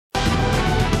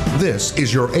This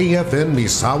is your AFN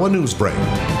Misawa News Break.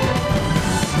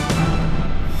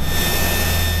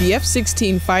 The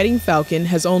F-16 Fighting Falcon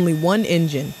has only one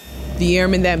engine. The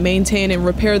airmen that maintain and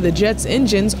repair the jet's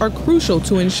engines are crucial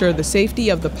to ensure the safety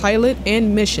of the pilot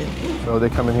and mission. So they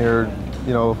come in here,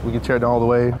 we can tear it down all the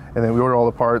way, and then we order all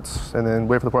the parts, and then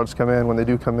wait for the parts to come in. When they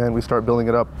do come in, we start building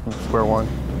it up from square one.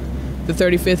 The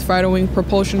 35th Fighter Wing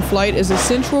Propulsion Flight is a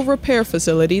central repair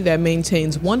facility that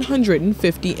maintains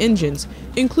 150 engines,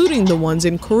 including the ones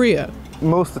in Korea.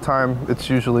 Most of the time, it's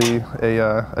usually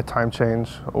a time change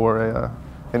or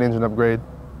an engine upgrade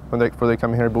before they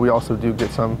come here, but we also do get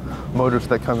some motors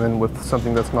that come in with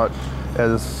something that's not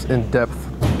as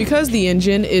in-depth. Because the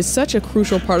engine is such a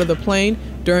crucial part of the plane,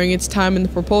 during its time in the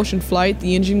propulsion flight,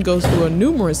 the engine goes through a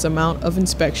numerous amount of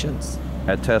inspections.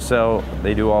 At test cell,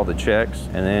 they do all the checks,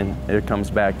 and then it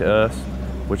comes back to us,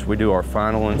 which we do our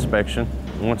final inspection.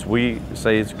 Once we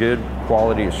say it's good,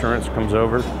 quality assurance comes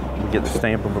over, we get the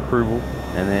stamp of approval,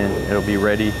 and then it'll be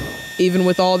ready. Even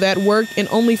with all that work and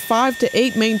only 5 to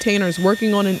 8 maintainers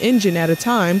working on an engine at a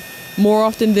time, more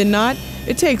often than not,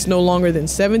 it takes no longer than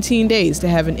 17 days to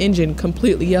have an engine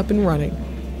completely up and running.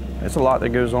 It's a lot that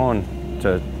goes on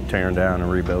to tearing down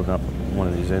and rebuilding up one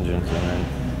of these engines, and then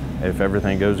if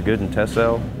everything goes good in test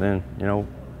cell, then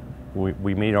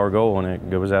we meet our goal and it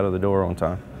goes out of the door on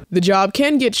time. The job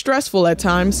can get stressful at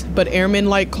times, but airmen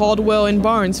like Caldwell and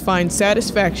Barnes find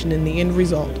satisfaction in the end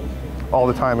result. All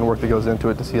the time and work that goes into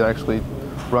it to see it actually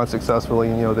run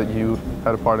successfully, and that you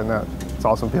had a part in that. It's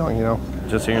an awesome feeling,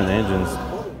 Just hearing the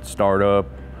engines start up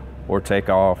or take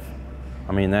off,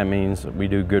 that means that we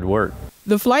do good work.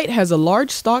 The flight has a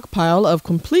large stockpile of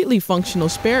completely functional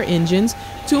spare engines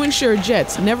to ensure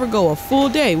jets never go a full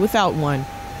day without one.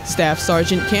 Staff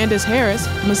Sergeant Candace Harris,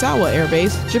 Misawa Air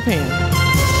Base, Japan.